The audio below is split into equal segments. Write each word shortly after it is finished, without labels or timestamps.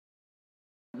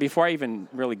before I even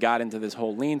really got into this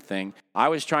whole lean thing, I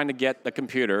was trying to get the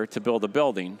computer to build a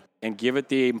building and give it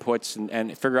the inputs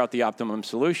and figure out the optimum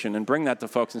solution and bring that to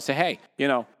folks and say, hey, you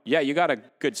got a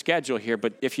good schedule here,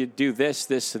 but if you do this,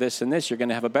 this, and this, you're going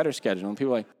to have a better schedule. And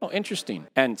people are like, oh, interesting.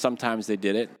 And sometimes they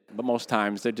did it, but most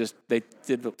times they did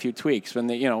a few tweaks when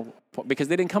because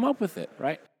they didn't come up with it,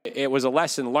 right? It was a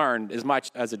lesson learned as much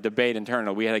as a debate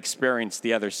internally. We had experienced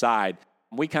the other side.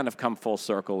 We kind of come full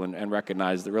circle and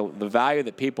recognize the value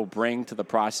that people bring to the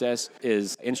process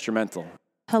is instrumental.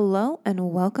 Hello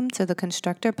and welcome to the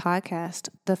Constructor Podcast,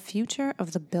 the future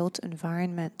of the built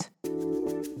environment.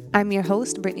 I'm your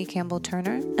host, Brittany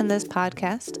Campbell-Turner, and this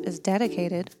podcast is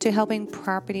dedicated to helping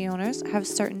property owners have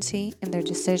certainty in their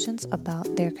decisions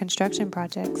about their construction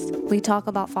projects. We talk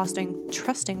about fostering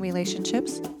trusting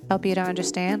relationships, help you to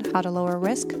understand how to lower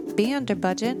risk, be under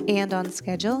budget and on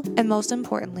schedule, and most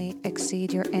importantly,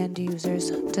 exceed your end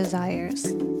users'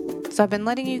 desires. So I've been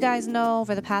letting you guys know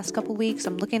over the past couple weeks,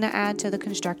 I'm looking to add to the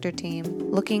constructor team,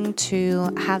 looking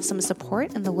to have some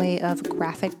support in the way of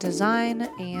graphic design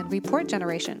and report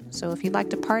generation. So if you'd like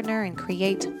to partner and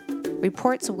create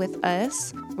reports with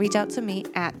us, reach out to me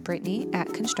at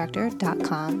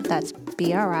brittany@constructor.com. That's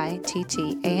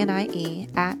BRITTANIE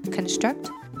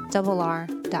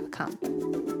 @construct.com.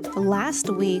 Last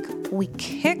week, we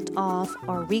kicked off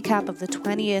our recap of the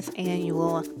 20th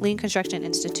Annual Lean Construction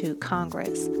Institute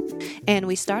Congress. And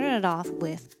we started it off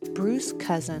with Bruce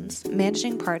Cousins,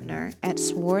 managing partner at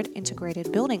Sword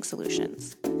Integrated Building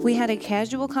Solutions. We had a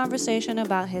casual conversation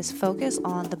about his focus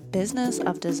on the business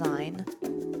of design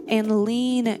and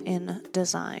lean in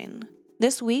design.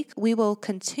 This week, we will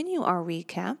continue our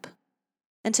recap.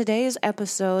 And today's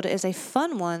episode is a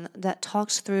fun one that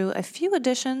talks through a few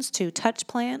additions to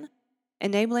TouchPlan,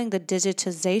 enabling the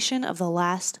digitization of the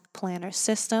last planner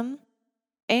system,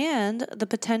 and the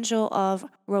potential of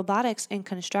robotics in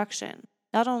construction.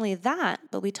 Not only that,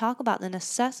 but we talk about the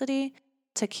necessity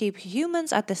to keep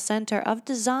humans at the center of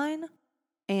design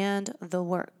and the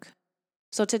work.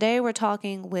 So today we're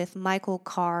talking with Michael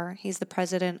Carr. He's the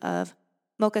president of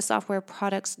Mocha Software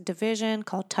Products division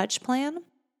called TouchPlan.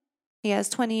 He has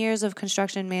 20 years of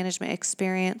construction management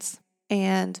experience,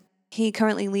 and he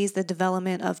currently leads the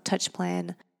development of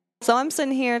TouchPlan. So I'm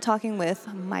sitting here talking with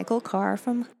Michael Carr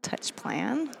from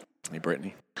TouchPlan. Hey,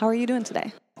 Brittany. How are you doing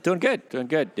today? Doing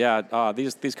good. Yeah,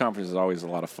 these conferences are always a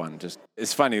lot of fun.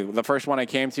 It's funny. The first one I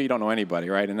came to, you don't know anybody,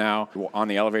 right? And now you're on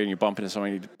the elevator and you bump into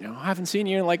someone, I haven't seen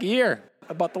you in like a year.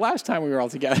 About the last time we were all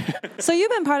together. So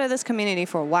you've been part of this community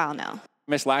for a while now.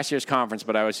 Missed last year's conference,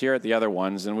 but I was here at the other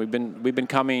ones, and we've been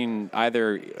coming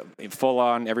either full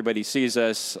on, everybody sees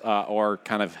us, or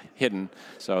kind of hidden.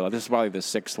 So this is probably the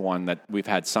sixth one that we've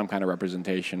had some kind of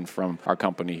representation from our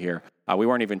company here. We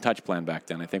weren't even TouchPlan back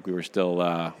then. I think we were still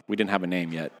we didn't have a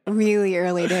name yet. Really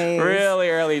early days. Really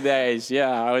early days.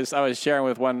 Yeah, I was sharing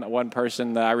with one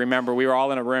person. I remember we were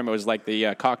all in a room. It was like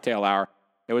the cocktail hour.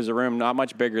 It was a room not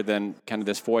much bigger than kind of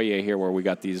this foyer here where we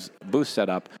got these booths set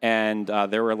up. And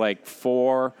there were like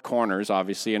four corners,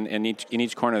 obviously, and in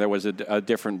each corner there was a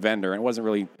different vendor. And it wasn't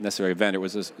really necessarily a vendor. It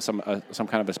was some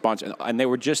kind of a sponsor. And they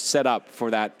were just set up for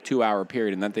that 2-hour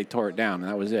period, and then they tore it down, and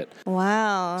that was it.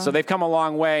 Wow. So they've come a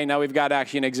long way. Now we've got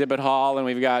actually an exhibit hall, and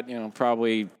we've got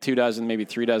probably 24, maybe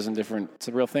 3 dozen different. It's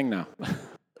a real thing now.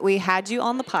 We had you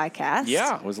on the podcast.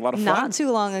 Yeah, it was a lot of fun. Not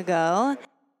too long ago.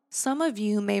 Some of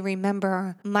you may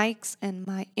remember Mike's and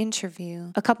my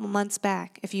interview a couple months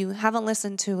back. If you haven't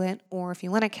listened to it, or if you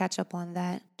want to catch up on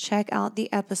that, check out the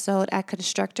episode at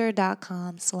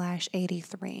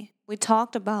constructor.com/83. We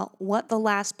talked about what the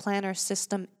last planner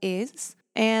system is,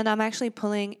 and I'm actually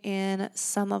pulling in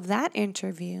some of that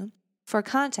interview for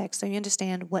context so you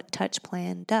understand what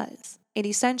TouchPlan does. It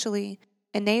essentially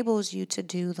enables you to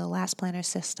do the last planner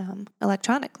system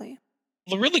electronically.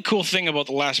 The really cool thing about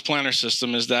the last planner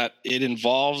system is that it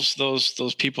involves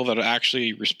those people that are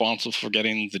actually responsible for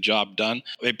getting the job done.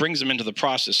 It brings them into the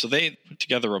process. So they put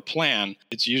together a plan.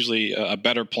 It's usually a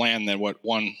better plan than what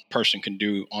one person can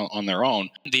do on their own.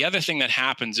 The other thing that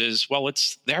happens is, well,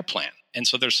 it's their plan. And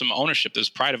so there's some ownership, there's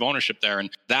pride of ownership there.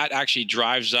 And that actually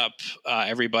drives up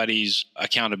everybody's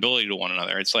accountability to one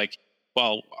another. It's like,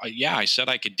 well, yeah, I said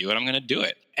I could do it. I'm going to do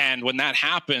it. And when that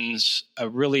happens, a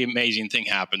really amazing thing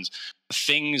happens.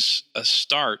 Things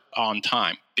start on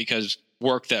time because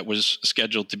work that was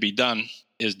scheduled to be done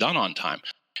is done on time.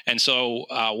 And so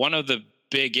one of the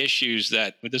big issues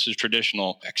that this is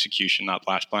traditional execution, not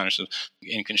last planners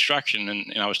in construction.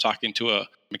 And I was talking to a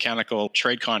mechanical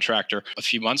trade contractor a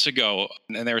few months ago,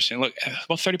 and they were saying, look,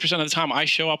 about 30% of the time I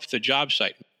show up at the job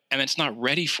site and it's not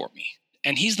ready for me.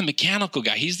 and he's the mechanical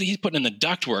guy. He's putting in the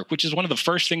ductwork, which is one of the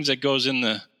first things that goes on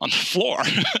the floor.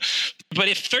 But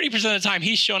if 30% of the time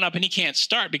he's showing up and he can't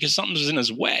start because something's in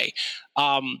his way,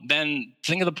 then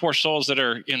think of the poor souls that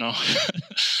are,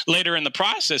 later in the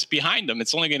process behind him.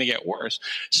 It's only going to get worse.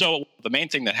 So the main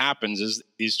thing that happens is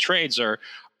these trades are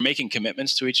making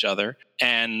commitments to each other,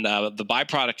 and the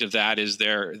byproduct of that is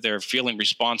they're feeling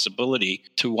responsibility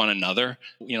to one another.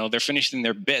 They're finishing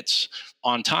their bits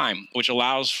on time, which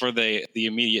allows for the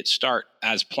immediate start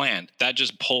as planned. That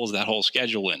just pulls that whole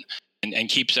schedule in and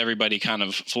keeps everybody kind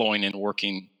of flowing and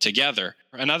working together.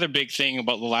 Another big thing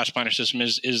about the last planner system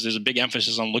is there's a big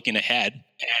emphasis on looking ahead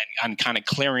and on kind of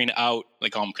clearing out, they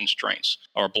call them constraints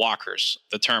or blockers.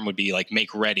 The term would be like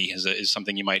make ready is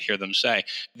something you might hear them say.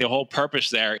 The whole purpose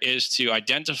there is to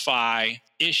identify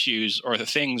issues or the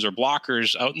things or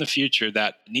blockers out in the future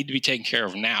that need to be taken care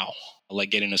of now,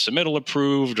 like getting a submittal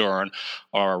approved or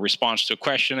a response to a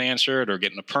question answered or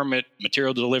getting a permit,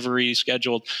 material delivery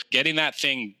scheduled, getting that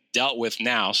thing dealt with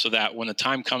now so that when the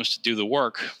time comes to do the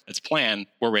work that's planned,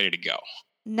 we're ready to go.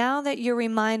 Now that you're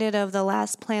reminded of the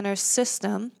last planner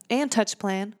system and touch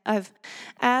plan, I've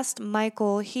asked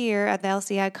Michael here at the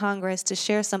LCI Congress to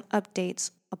share some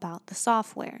updates about the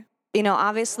software.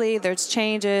 Obviously there's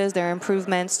changes, there are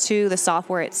improvements to the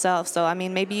software itself. So,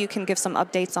 maybe you can give some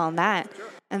updates on that.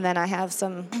 And then I have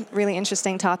some really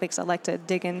interesting topics I'd like to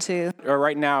dig into.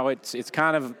 Right now, it's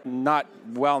kind of not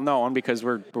well known because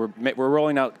we're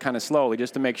rolling out kind of slowly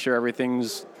just to make sure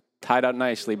everything's tied out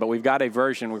nicely. But we've got a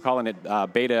version, we're calling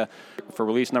it beta for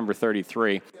release number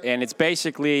 33. And it's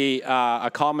basically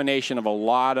a culmination of a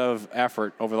lot of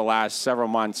effort over the last several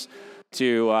months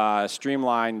to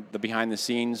streamline the behind the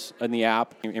scenes in the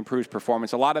app, improves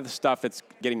performance. A lot of the stuff that's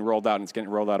getting rolled out, and it's getting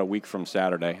rolled out a week from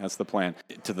Saturday. That's the plan,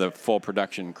 to the full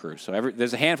production crew. So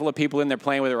there's a handful of people in there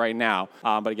playing with it right now,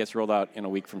 but it gets rolled out in a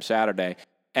week from Saturday.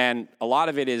 And a lot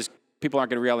of it is people aren't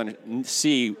going to be able to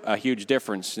see a huge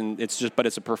difference, and but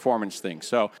it's a performance thing.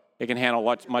 So it can handle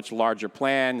much larger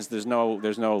plans. There's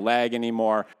no lag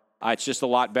anymore. It's just a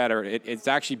lot better. It's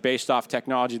actually based off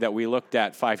technology that we looked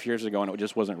at 5 years ago, and it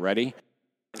just wasn't ready.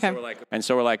 Okay.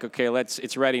 So we're like, okay,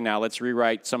 it's ready now. Let's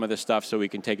rewrite some of this stuff so we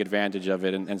can take advantage of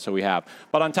it, and so we have.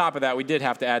 But on top of that, we did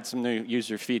have to add some new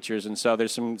user features, and so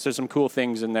there's some cool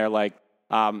things in there, like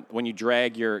when you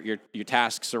drag your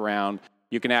tasks around,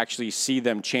 you can actually see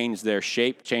them change their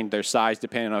shape, change their size,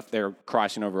 depending on if they're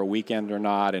crossing over a weekend or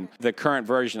not. And the current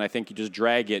version, I think you just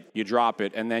drag it, you drop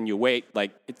it, and then you wait,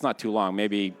 like, it's not too long,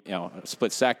 maybe a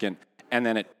split second, and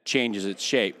then it changes its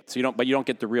shape. So you don't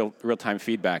get the real-time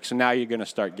feedback. So now you're going to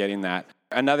start getting that.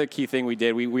 Another key thing we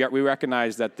did, we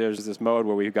recognized that there's this mode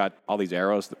where we've got all these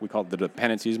arrows that we call the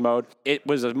dependencies mode. It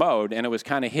was a mode, and it was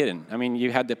kind of hidden.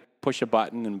 You had to push a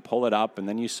button and pull it up, and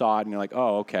then you saw it, and you're like,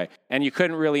 oh, okay. And you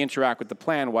couldn't really interact with the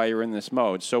plan while you're in this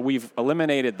mode. So we've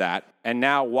eliminated that, and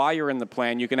now while you're in the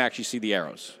plan, you can actually see the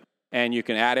arrows. And you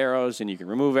can add arrows, and you can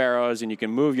remove arrows, and you can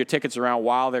move your tickets around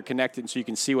while they're connected, so you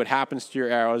can see what happens to your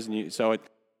arrows. And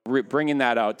bringing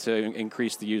that out to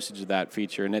increase the usage of that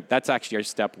feature, and that's actually our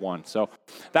step one. So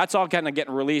that's all kind of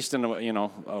getting released in a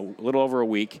little over a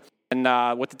week. And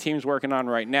what the team's working on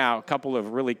right now, a couple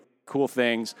of really cool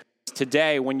things.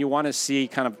 Today, when you want to see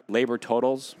kind of labor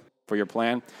totals for your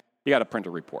plan, you got to print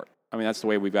a report. That's the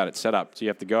way we've got it set up. So you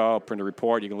have to go print a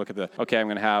report. You can look at I'm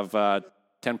going to have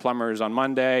 10 plumbers on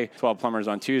Monday, 12 plumbers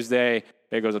on Tuesday.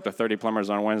 It goes up to 30 plumbers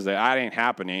on Wednesday. That ain't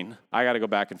happening. I got to go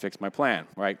back and fix my plan,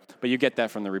 right? But you get that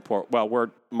from the report. Well, we're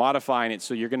modifying it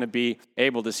so you're going to be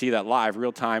able to see that live,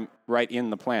 real time, right in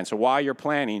the plan. So while you're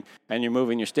planning and you're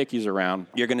moving your stickies around,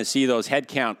 you're going to see those head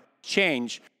count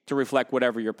change to reflect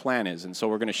whatever your plan is. And so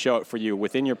we're going to show it for you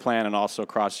within your plan and also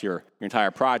across your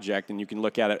entire project. And you can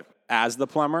look at it as the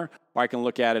plumber, or I can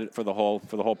look at it for the whole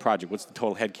project. What's the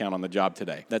total head count on the job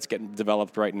today? That's getting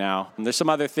developed right now. And there's some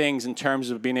other things in terms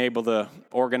of being able to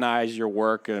organize your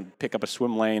work and pick up a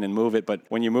swim lane and move it. But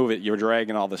when you move it, you're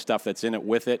dragging all the stuff that's in it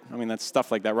with it. That's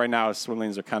stuff like that. Right now, swim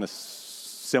lanes are kind of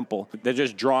simple. They're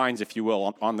just drawings, if you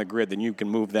will, on the grid. Then you can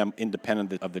move them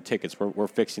independent of the tickets. We're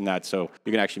fixing that so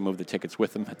you can actually move the tickets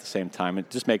with them at the same time and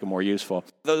just make them more useful.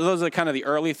 Those are kind of the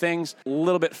early things. A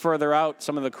little bit further out,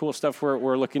 some of the cool stuff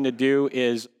we're looking to do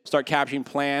is start capturing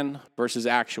plan versus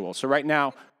actual. So right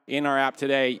now, in our app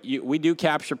today, we do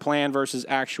capture plan versus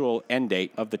actual end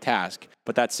date of the task,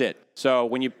 but that's it. So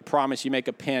when you promise, you make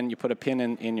a pin, you put a pin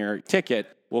in your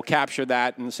ticket, we'll capture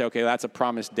that and say, okay, that's a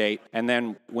promised date. And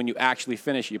then when you actually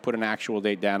finish, you put an actual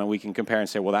date down, and we can compare and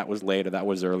say, well, that was late or that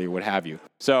was early or what have you.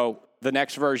 So the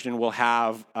next version will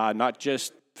have not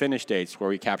just finish dates where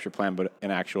we capture plan but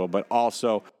in actual, but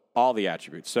also all the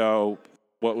attributes. So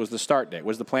What was the start date? What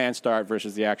was the planned start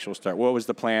versus the actual start? What was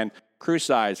the planned crew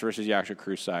size versus the actual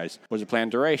crew size? What was the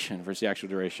planned duration versus the actual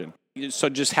duration? So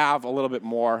just have a little bit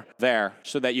more there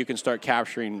so that you can start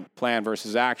capturing plan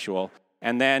versus actual.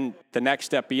 And then the next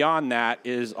step beyond that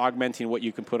is augmenting what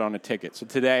you can put on a ticket. So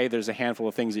today, there's a handful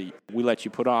of things that we let you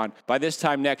put on. By this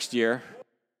time next year,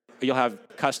 you'll have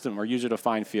custom or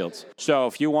user-defined fields. So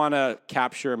if you want to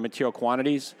capture material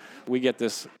quantities, we get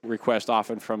this request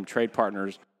often from trade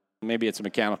partners. Maybe it's a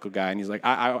mechanical guy, and he's like,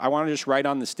 I want to just write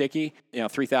on the sticky,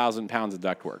 3,000 pounds of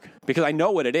ductwork. Because I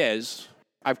know what it is.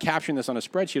 I've captured this on a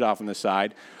spreadsheet off on the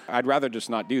side. I'd rather just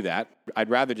not do that. I'd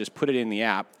rather just put it in the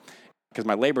app because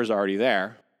my labor's already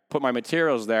there, put my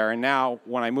materials there, and now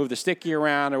when I move the sticky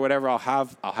around or whatever, I'll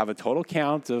have a total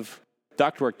count of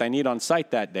ductwork that I need on site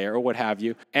that day or what have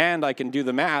you, and I can do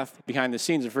the math behind the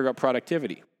scenes and figure out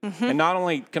productivity. Mm-hmm. And not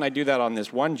only can I do that on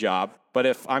this one job, but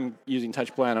if I'm using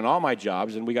TouchPlan on all my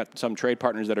jobs, and we got some trade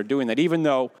partners that are doing that, even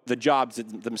though the jobs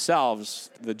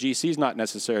themselves, the GC's not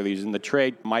necessarily using, the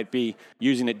trade might be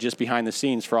using it just behind the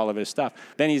scenes for all of his stuff.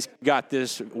 Then he's got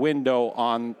this window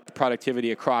on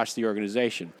productivity across the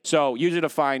organization. So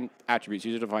user-defined attributes,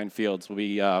 user-defined fields will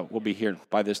be here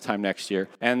by this time next year.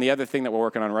 And the other thing that we're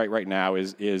working on right now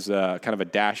is kind of a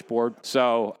dashboard.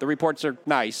 So the reports are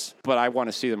nice, but I want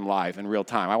to see them live in real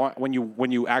time. I want when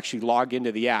you actually log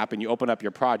into the app and you open up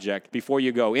your project, before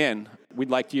you go in, we'd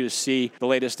like you to see the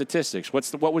latest statistics.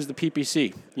 What was the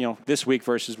PPC, this week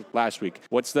versus last week?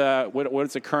 What's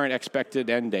the current expected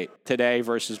end date today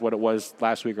versus what it was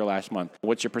last week or last month?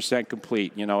 What's your percent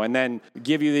complete, and then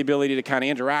give you the ability to kind of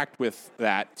interact with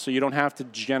that so you don't have to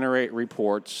generate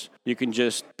reports. You can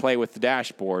just play with the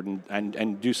dashboard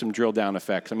and do some drill down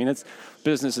effects. I mean, it's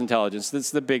business intelligence.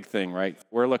 That's the big thing, right?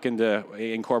 We're looking to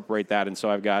incorporate that, and so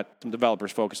I've got some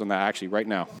developers focused on that actually right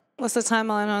now. What's the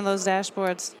timeline on those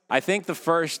dashboards? I think the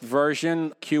first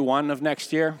version, Q1 of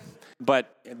next year.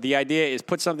 But the idea is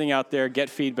put something out there,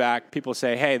 get feedback. People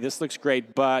say, hey, this looks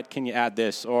great, but can you add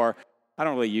this? Or I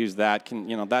don't really use that.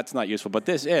 That's not useful, but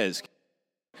this is.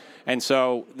 And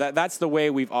so that's the way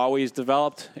we've always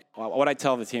developed. What I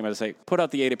tell the team is, I say, put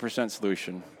out the 80%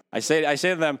 solution. I say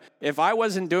to them, if I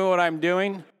wasn't doing what I'm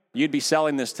doing, you'd be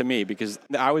selling this to me because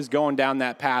I was going down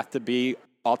that path to be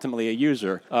ultimately a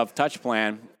user of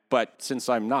TouchPlan. But since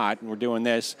I'm not, and we're doing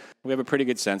this, we have a pretty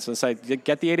good sense. So I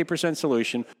get the 80%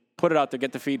 solution, put it out there,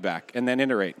 get the feedback, and then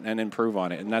iterate and improve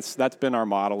on it. And that's been our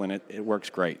model, and it works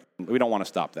great. We don't want to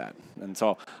stop that. And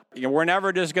so we're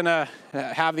never just going to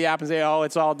have the app and say, oh,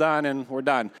 it's all done, and we're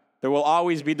done. There will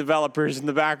always be developers in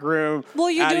the back room. Well,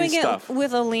 you're doing stuff. It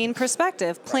with a lean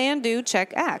perspective. Plan, do,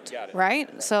 check, act,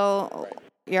 right? So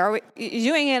you're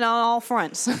doing it on all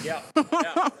fronts. Yeah.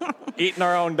 Eating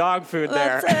our own dog food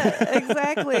there. That's it.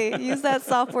 Exactly. Use that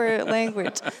software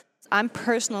language. I'm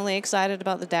personally excited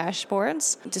about the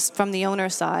dashboards, just from the owner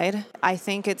side. I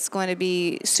think it's going to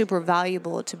be super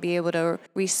valuable to be able to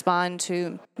respond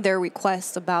to their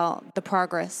requests about the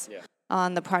progress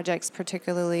on the projects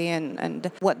particularly and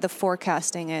what the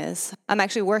forecasting is. I'm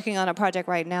actually working on a project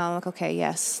right now. I'm like, okay,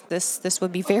 yes, this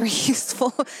would be very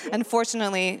useful.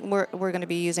 Unfortunately, we're going to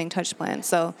be using TouchPlan.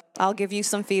 So I'll give you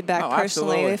some feedback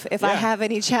personally if I have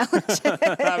any challenges.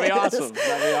 That'd be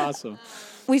awesome.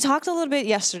 We talked a little bit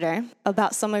yesterday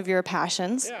about some of your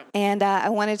passions, and I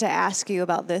wanted to ask you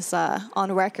about this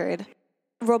on record.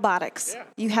 Robotics. Yeah.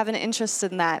 You have an interest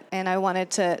in that, and I wanted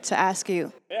to ask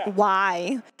you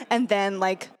why, and then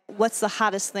what's the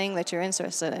hottest thing that you're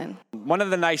interested in? One of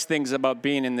the nice things about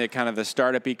being in the kind of the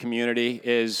startup-y community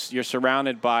is you're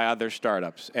surrounded by other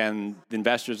startups and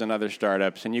investors in other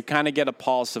startups, and you kind of get a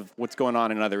pulse of what's going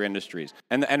on in other industries.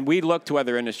 And we look to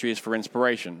other industries for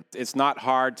inspiration. It's not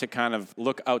hard to kind of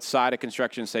look outside of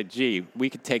construction and say, gee, we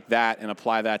could take that and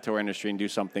apply that to our industry and do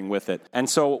something with it. And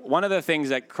so one of the things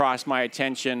that crossed my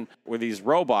attention were these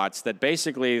robots that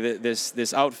basically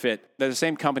this outfit, they're the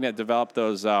same company that developed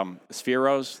those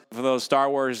Spheros. For those Star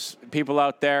Wars people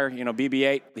out there,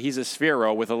 BB-8, he's a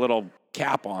Sphero with a little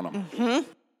cap on him. Mm-hmm.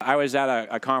 I was at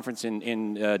a conference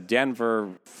in Denver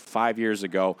 5 years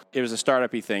ago. It was a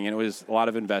startup-y thing, and it was a lot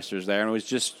of investors there, and it was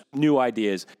just new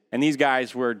ideas. And these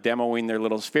guys were demoing their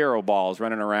little Sphero balls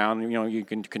running around. You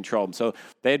can control them. So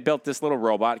they had built this little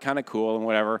robot, kind of cool and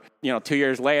whatever. 2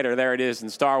 years later, there it is in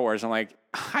Star Wars. I'm like,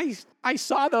 I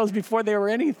saw those before they were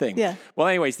anything. Yeah. Well,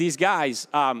 anyways, these guys,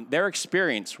 their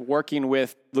experience working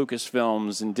with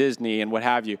Lucasfilms and Disney and what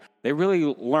have you, they really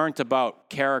learned about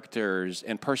characters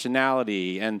and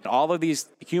personality and all of these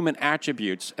human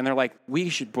attributes. And they're like, we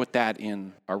should put that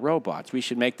in our robots. We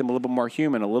should make them a little bit more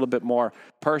human, a little bit more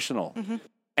personal. Mm-hmm.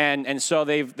 And so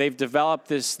they've developed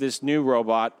this new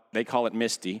robot. They call it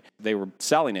Misty. They were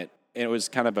selling it. And it was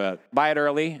kind of a buy it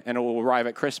early and it will arrive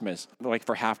at Christmas, like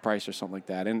for half price or something like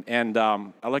that. And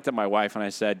I looked at my wife and I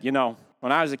said, you know,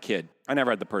 when I was a kid, I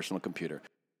never had the personal computer.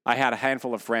 I had a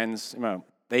handful of friends. You know,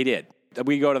 they did.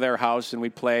 We go to their house and we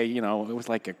play, you know, it was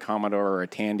like a Commodore or a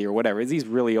Tandy or whatever. These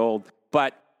really old.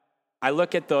 But I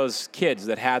look at those kids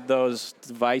that had those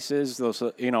devices, those,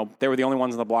 you know, they were the only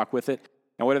ones on the block with it.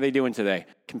 And what are they doing today?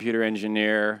 Computer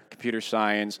engineer, computer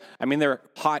science. I mean, they're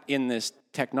hot in this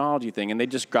technology thing, and they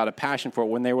just got a passion for it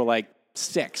when they were like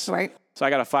 6. Right. So I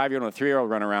got a 5-year-old and a 3-year-old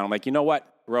running around. I'm like, you know what?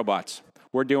 Robots.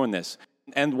 We're doing this.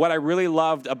 And what I really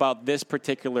loved about this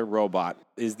particular robot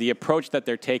is the approach that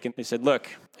they're taking. They said, look,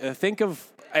 think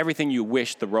of everything you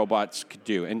wish the robots could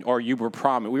do, or you were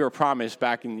promised. We were promised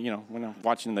back in, you know, when I'm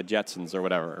watching the Jetsons or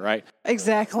whatever, right?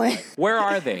 Exactly. Where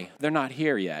are they? They're not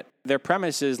here yet. Their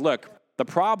premise is, look, the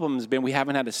problem's been we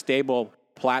haven't had a stable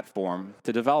platform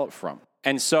to develop from.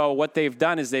 And so what they've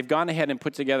done is they've gone ahead and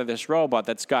put together this robot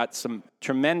that's got some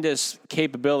tremendous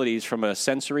capabilities from a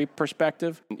sensory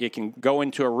perspective. It can go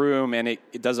into a room and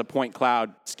it does a point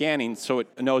cloud scanning so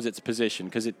it knows its position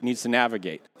because it needs to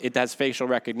navigate. It has facial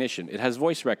recognition. It has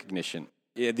voice recognition.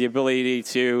 The ability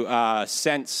to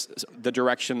sense the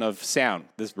direction of sound.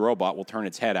 This robot will turn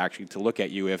its head actually to look at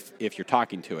you if you're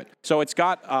talking to it. So it's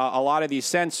got a lot of these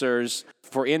sensors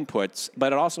for inputs,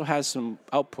 but it also has some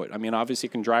output. I mean, obviously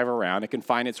it can drive around. It can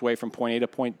find its way from point A to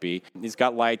point B. It's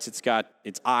got lights. It's got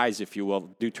its eyes, if you will,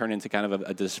 do turn into kind of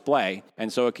a display.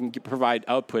 And so it can provide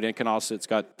output. And it's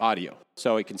got audio,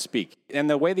 so it can speak. And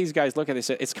the way these guys look at it,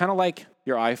 it's kind of like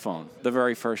your iPhone, the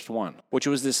very first one, which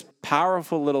was this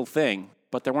powerful little thing,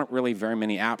 but there weren't really very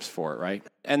many apps for it, right?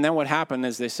 And then what happened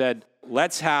is they said,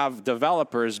 let's have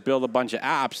developers build a bunch of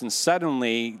apps, and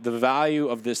suddenly the value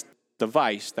of this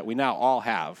device that we now all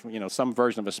have, you know, some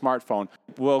version of a smartphone,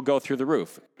 will go through the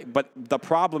roof. But the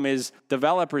problem is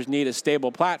developers need a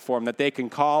stable platform that they can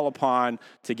call upon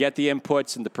to get the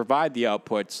inputs and to provide the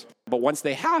outputs. But once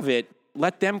they have it,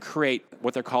 let them create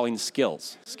what they're calling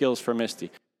skills for Misty.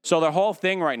 So their whole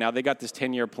thing right now, they got this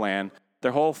 10-year plan.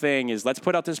 Their whole thing is, let's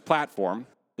put out this platform,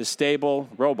 this stable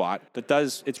robot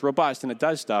it's robust and it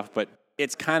does stuff, but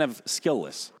it's kind of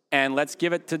skillless. And let's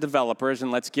give it to developers,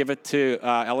 and let's give it to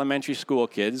elementary school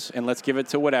kids, and let's give it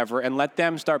to whatever, and let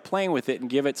them start playing with it and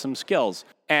give it some skills.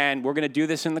 And we're going to do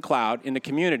this in the cloud, in the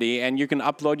community, and you can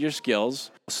upload your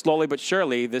skills. Slowly but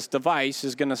surely, this device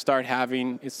is going to start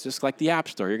having, it's just like the App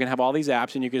Store. You're going to have all these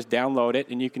apps, and you can just download it,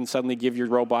 and you can suddenly give your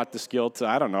robot the skill to,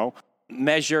 I don't know,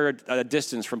 measure a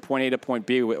distance from point A to point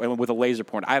B with a laser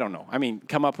pointer. I don't know. I mean,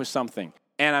 come up with something.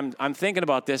 And I'm thinking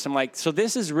about this. I'm like, so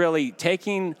this is really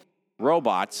taking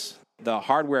robots, the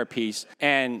hardware piece,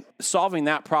 and solving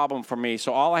that problem for me.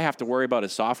 So all I have to worry about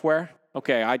is software.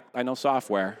 Okay, I know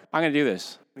software. I'm going to do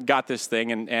this. Got this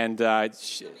thing, and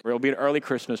it'll be an early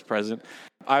Christmas present.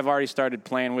 I've already started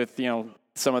playing with, you know,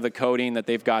 some of the coding that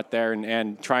they've got there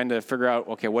and trying to figure out,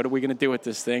 okay, what are we going to do with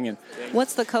this thing? And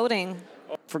what's the coding?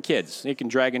 For kids. You can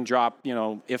drag and drop, you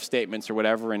know, if statements or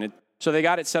whatever, and so they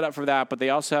got it set up for that, but they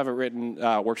also have it written,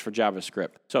 works for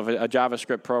JavaScript. So if a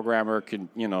JavaScript programmer could,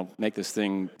 you know, make this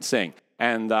thing sing.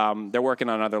 And they're working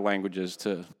on other languages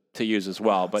to use as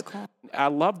well. But cool. I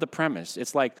love the premise.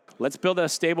 It's like, let's build a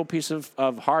stable piece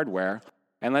of hardware,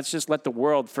 and let's just let the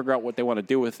world figure out what they want to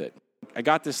do with it. I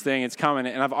got this thing, it's coming,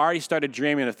 and I've already started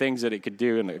dreaming of things that it could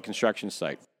do in a construction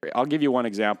site. I'll give you one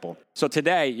example. So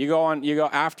today, you go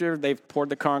after they've poured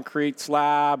the concrete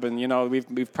slab, and, you know,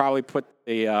 we've probably put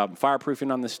a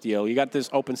fireproofing on the steel. You got this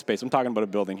open space. I'm talking about a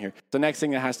building here. The next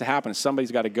thing that has to happen is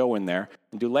somebody's got to go in there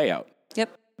and do layout.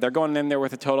 Yep. They're going in there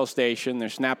with a total station. They're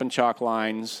snapping chalk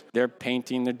lines. They're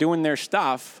painting. They're doing their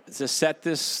stuff to set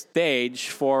this stage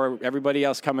for everybody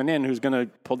else coming in who's going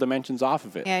to pull dimensions off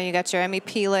of it. Yeah, you got your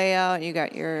MEP layout. You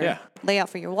got your layout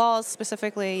for your walls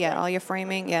specifically. Yeah, all your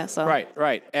framing. Yeah, so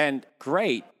right, and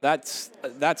great. That's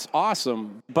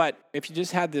awesome. But if you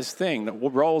just had this thing that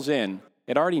rolls in,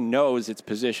 it already knows its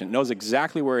position, knows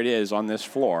exactly where it is on this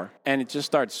floor, and it just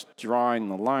starts drawing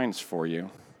the lines for you.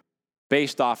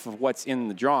 Based off of what's in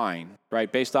the drawing, right?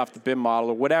 Based off the BIM model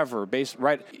or whatever.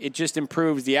 Right? It just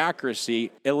improves the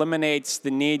accuracy, eliminates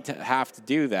the need to have to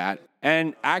do that,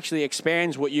 and actually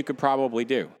expands what you could probably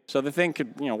do. So the thing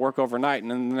could, you know, work overnight,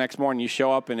 and then the next morning you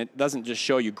show up, and it doesn't just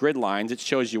show you grid lines. It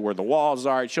shows you where the walls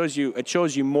are. It shows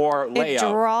you more layout.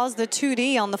 It draws the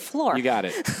 2D on the floor. You got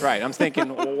it. Right. I'm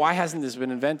thinking, well, why hasn't this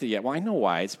been invented yet? Well, I know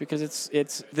why. It's because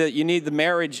you need the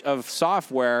marriage of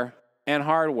software and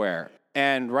hardware.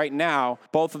 And right now,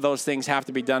 both of those things have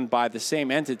to be done by the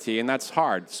same entity, and that's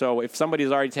hard. So if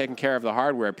somebody's already taken care of the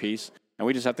hardware piece, and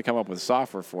we just have to come up with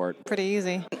software for it. Pretty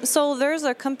easy. So there's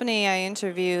a company I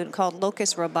interviewed called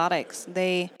Robotics.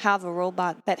 They have a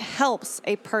robot that helps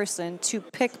a person to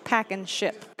pick, pack, and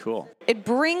ship. Cool. It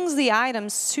brings the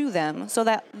items to them so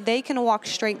that they can walk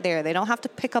straight there. They don't have to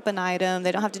pick up an item.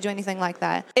 They don't have to do anything like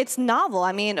that. It's novel.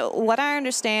 I mean, what I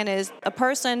understand is a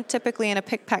person typically in a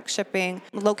pick, pack, shipping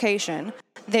location,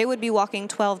 they would be walking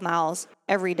 12 miles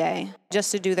every day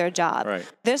just to do their job. Right.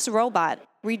 This robot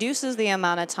reduces the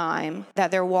amount of time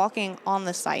that they're walking on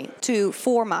the site to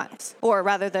 4 miles, or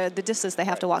rather the distance they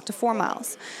have to walk to 4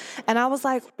 miles. And I was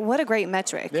like, what a great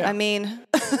metric. Yeah. I mean,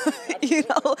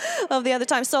 of the other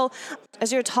time. So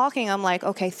as you're talking, I'm like,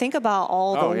 okay, think about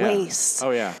all the waste.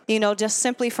 Oh, yeah. Just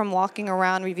simply from walking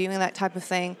around, reviewing that type of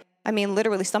thing. I mean,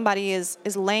 literally, somebody is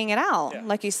laying it out,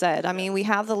 like you said. I mean, we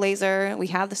have the laser, we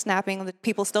have the snapping, the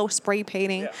people still spray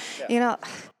painting.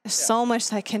 There's so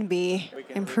much that can be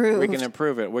improved. We can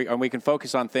improve it. We can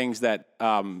focus on things that,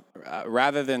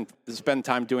 rather than spend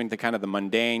time doing the kind of the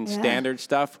mundane, standard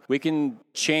stuff, we can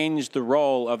change the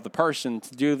role of the person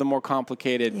to do the more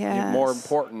complicated, more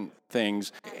important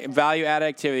things. Value-add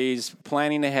activities,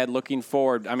 planning ahead, looking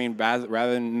forward. I mean,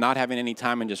 rather than not having any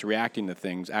time and just reacting to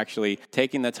things, actually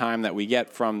taking the time that we get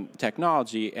from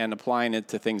technology and applying it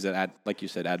to things that add, like you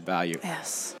said, add value.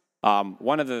 Yes.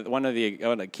 One of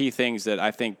the key things that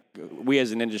I think we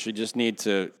as an industry just need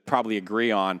to probably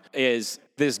agree on is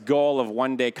this goal of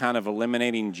one day kind of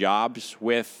eliminating jobs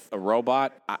with a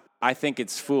robot. I think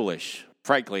it's foolish.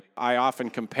 Frankly, I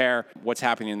often compare what's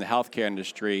happening in the healthcare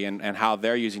industry and how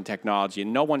they're using technology,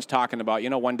 and no one's talking about,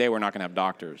 one day we're not going to have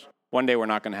doctors. One day we're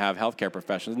not going to have healthcare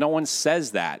professionals. No one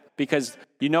says that because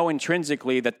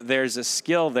intrinsically that there's a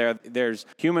skill there, there's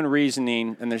human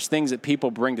reasoning, and there's things that people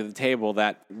bring to the table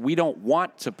that we don't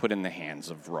want to put in the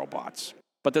hands of robots.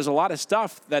 But there's a lot of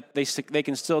stuff that they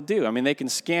can still do. I mean, they can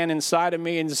scan inside of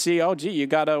me and see, oh, gee, you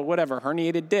got a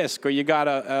herniated disc, or you got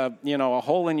a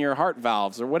hole in your heart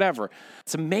valves, or whatever.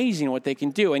 It's amazing what they can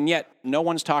do, and yet no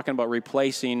one's talking about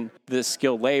replacing the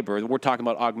skilled labor. We're talking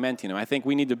about augmenting them. I think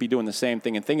we need to be doing the same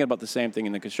thing and thinking about the same thing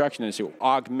in the construction industry,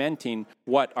 augmenting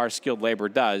what our skilled labor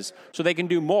does, so they can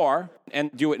do more and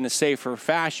do it in a safer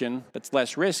fashion that's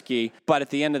less risky. But at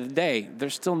the end of the day, they're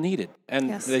still needed,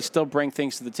 and they still bring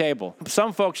things to the table.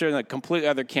 Some folks are in a completely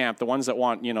other camp, the ones that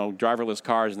want, driverless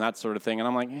cars and that sort of thing. And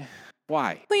I'm like,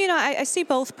 why? Well, I see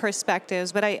both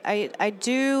perspectives, but I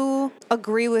do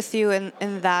agree with you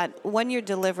in that when you're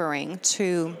delivering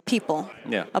to people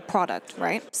a product,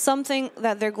 right? Something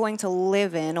that they're going to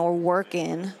live in or work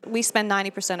in, we spend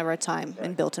 90% of our time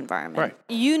in built environment. Right.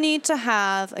 You need to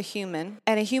have a human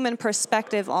and a human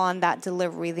perspective on that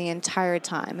delivery the entire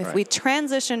time. If we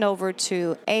transition over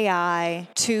to AI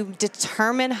to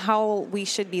determine how we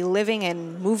should be living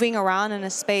and moving around in a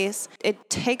space, it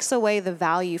takes away the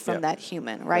value from that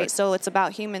human, right? So it's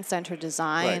about human-centered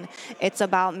design. It's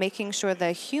about making sure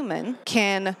the human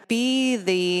can be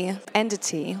the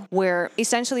entity where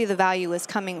essentially the value is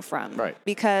coming from. Right.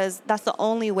 Because that's the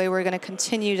only way we're going to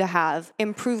continue to have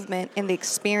improvement in the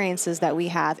experiences that we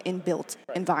have in built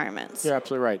environments. You're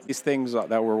absolutely right. These things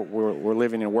that we're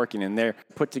living and working in, they're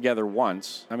put together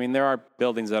once. I mean, there are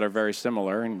buildings that are very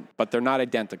similar, but they're not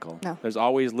identical. No. There's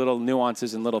always little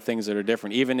nuances and little things that are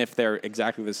different, even if they're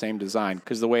exactly the same design,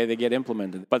 because the way they get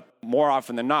implemented. But more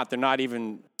often than not, they're not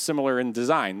even similar in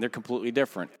design. They're completely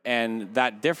different. And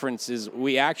that difference is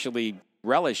we actually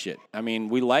relish it. I mean,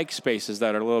 we like spaces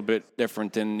that are a little bit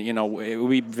different, and it would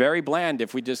be very bland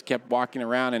if we just kept walking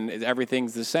around and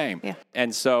everything's the same. Yeah.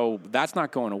 And so that's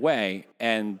not going away.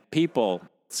 And people,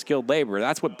 skilled labor,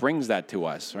 that's what brings that to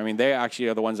us. I mean, they actually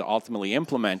are the ones that ultimately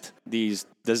implement these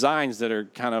designs that are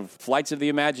kind of flights of the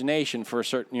imagination for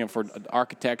certain, for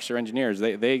architects or engineers.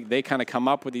 They kind of come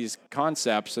up with these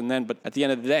concepts, and then, but at the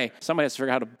end of the day, somebody has to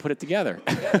figure out how to put it together.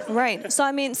 Right. So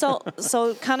I mean, so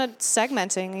kind of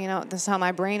segmenting, this is how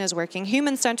my brain is working.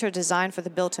 Human-centered design for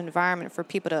the built environment for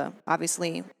people to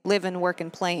obviously live and work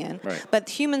and play in. Right. But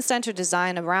human-centered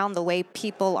design around the way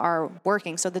people are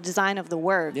working. So the design of the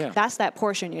work, that's that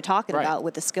portion you're talking about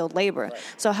with the skilled labor. Right.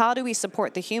 So how do we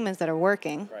support the humans that are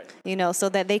working,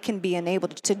 so that they can be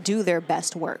enabled to do their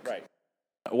best work? Right.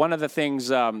 One of the things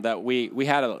that we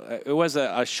had, it was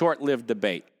a short-lived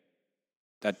debate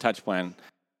at TouchPlan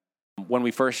when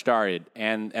we first started,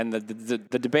 and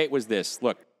the debate was this: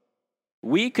 look,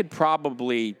 we could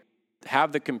probably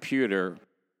have the computer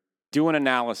do an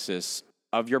analysis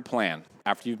of your plan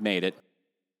after you've made it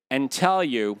and tell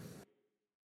you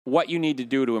what you need to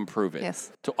do to improve it,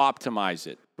 to optimize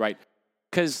it, right?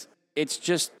 Because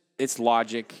it's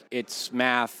logic, it's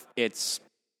math,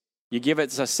 you give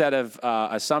it a set of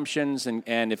assumptions,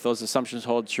 and if those assumptions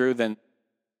hold true, then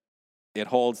it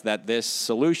holds that this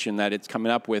solution that it's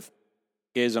coming up with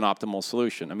is an optimal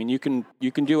solution. I mean, you can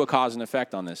do a cause and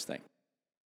effect on this thing.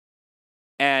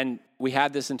 And we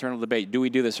had this internal debate, do we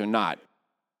do this or not?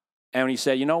 And we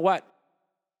said, you know what?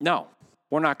 No,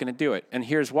 we're not going to do it. And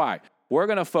here's why. We're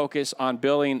going to focus on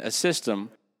building a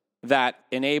system that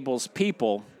enables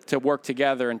people to work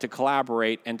together and to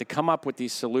collaborate and to come up with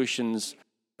these solutions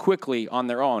quickly on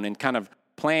their own and kind of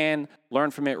plan, learn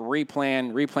from it,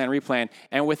 replan.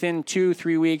 And within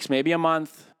 2-3 weeks, maybe a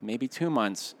month, maybe 2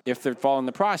 months, if they're following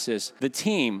the process, the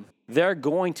team, they're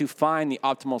going to find the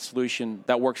optimal solution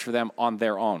that works for them on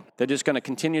their own. They're just going to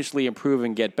continuously improve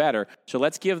and get better. So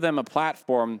let's give them a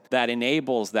platform that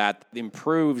enables that,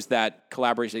 improves that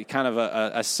collaboration, kind of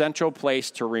a central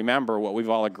place to remember what we've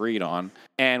all agreed on.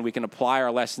 And we can apply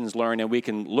our lessons learned and we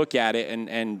can look at it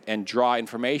and draw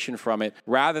information from it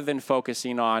rather than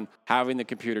focusing on having the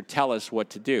computer tell us what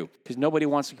to do. Because nobody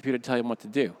wants the computer to tell them what to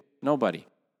do. Nobody.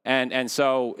 And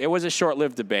so it was a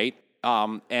short-lived debate.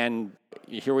 And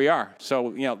here we are.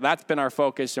 So, that's been our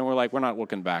focus, and we're not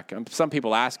looking back. Some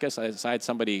people ask us. I had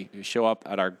somebody show up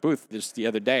at our booth just the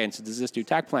other day and said, does this do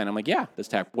TAC plan? I'm like, yeah, this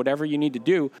TAC. Whatever you need to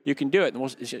do, you can do it.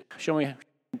 And show me.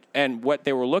 And what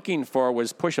they were looking for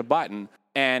was push a button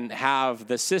and have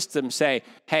the system say,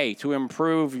 hey, to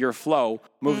improve your flow,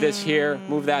 move this here,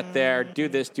 move that there, do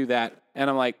this, do that. And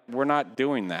I'm like, we're not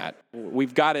doing that.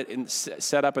 We've got it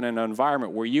set up in an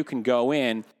environment where you can go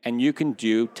in and you can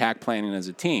do TAC planning as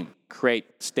a team, create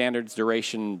standards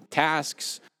duration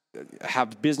tasks,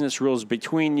 have business rules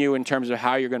between you in terms of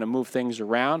how you're going to move things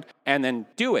around, and then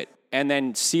do it. And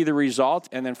then see the result.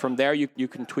 And then from there, you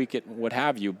can tweak it and what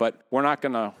have you. But we're not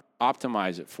going to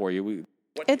optimize it for you.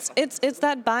 It's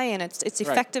that buy-in. It's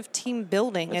effective team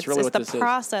building. It's really the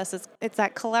process. It's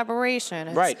that collaboration.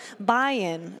 It's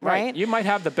buy-in, right? You might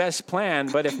have the best plan,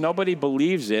 but if nobody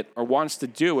believes it or wants to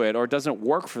do it or doesn't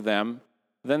work for them,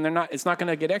 then it's not going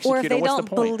to get executed. Or if they What's don't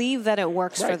the point? believe that it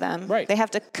works for them, they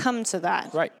have to come to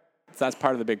that. Right. So that's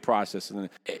part of the big process. And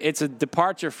it's a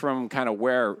departure from kind of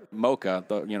where Mocha,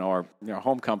 our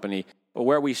home company,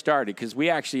 where we started, because we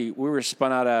were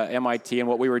spun out of MIT, and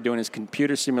what we were doing is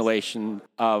computer simulation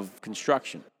of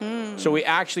construction. So we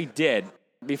actually did,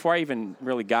 before I even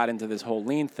really got into this whole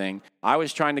lean thing, I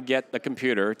was trying to get the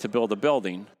computer to build a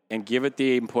building and give it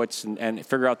the inputs and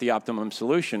figure out the optimum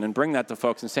solution and bring that to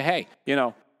folks and say, hey, you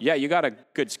got a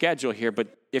good schedule here, but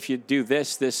if you do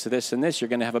this, and this, you're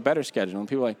going to have a better schedule. And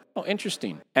people are like, oh,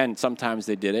 interesting. And sometimes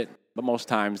they did it, but most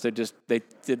times they did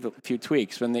a few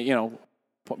tweaks when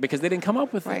because they didn't come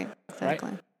up with it.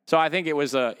 Exactly. Right? So I think it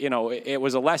was a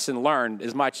lesson learned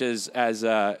as much as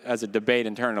a debate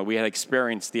internal. We had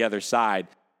experienced the other side.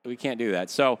 We can't do that.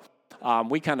 So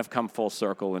we kind of come full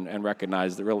circle and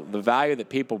recognize the value that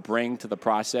people bring to the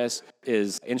process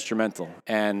is instrumental,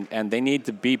 and they need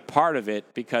to be part of it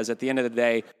because at the end of the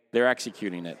day, they're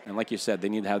executing it. And like you said, they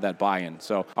need to have that buy-in.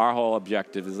 So our whole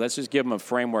objective is let's just give them a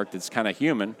framework that's kind of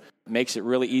human, makes it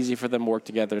really easy for them to work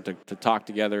together, to talk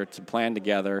together, to plan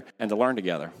together, and to learn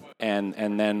together.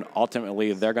 And then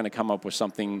ultimately, they're going to come up with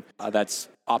something that's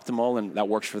optimal and that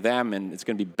works for them, and it's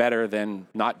going to be better than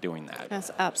not doing that. Yes,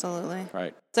 absolutely.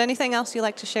 Right. Is there anything else you'd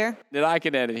like to share? That I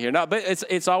can edit here. No, but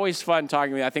it's always fun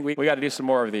talking to you. I think we got to do some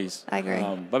more of these. I agree.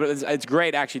 But it's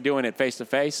great actually doing it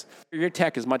face-to-face. Your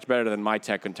tech is much better than my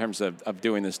tech in terms of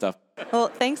doing this stuff. Well,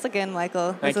 thanks again,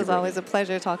 Michael. This is always a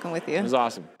pleasure talking with you. It was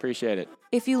awesome. Appreciate it.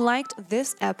 If you liked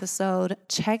this episode,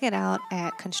 check it out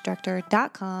at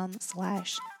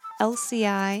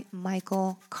constructor.com/LCI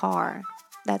Michael Carr.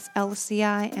 That's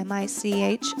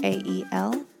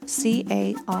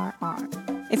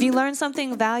LCIMICHAELCARR. If you learned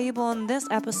something valuable in this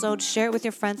episode, share it with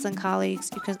your friends and colleagues.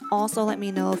 You can also let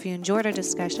me know if you enjoyed our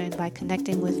discussion by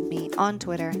connecting with me on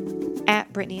Twitter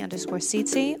at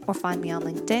Brittany_CT or find me on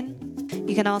LinkedIn.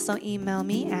 You can also email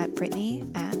me at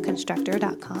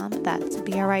Brittany@constructor.com. That's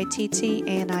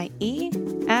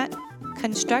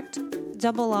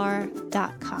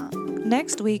BRITTANIE@constructrr.com.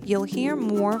 Next week, you'll hear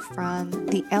more from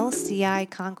the LCI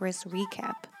Congress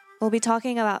recap. We'll be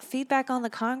talking about feedback on the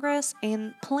Congress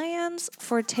and plans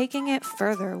for taking it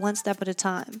further one step at a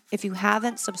time. If you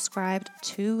haven't subscribed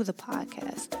to the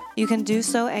podcast, you can do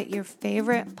so at your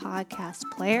favorite podcast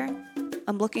player.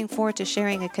 I'm looking forward to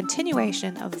sharing a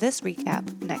continuation of this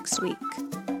recap next week.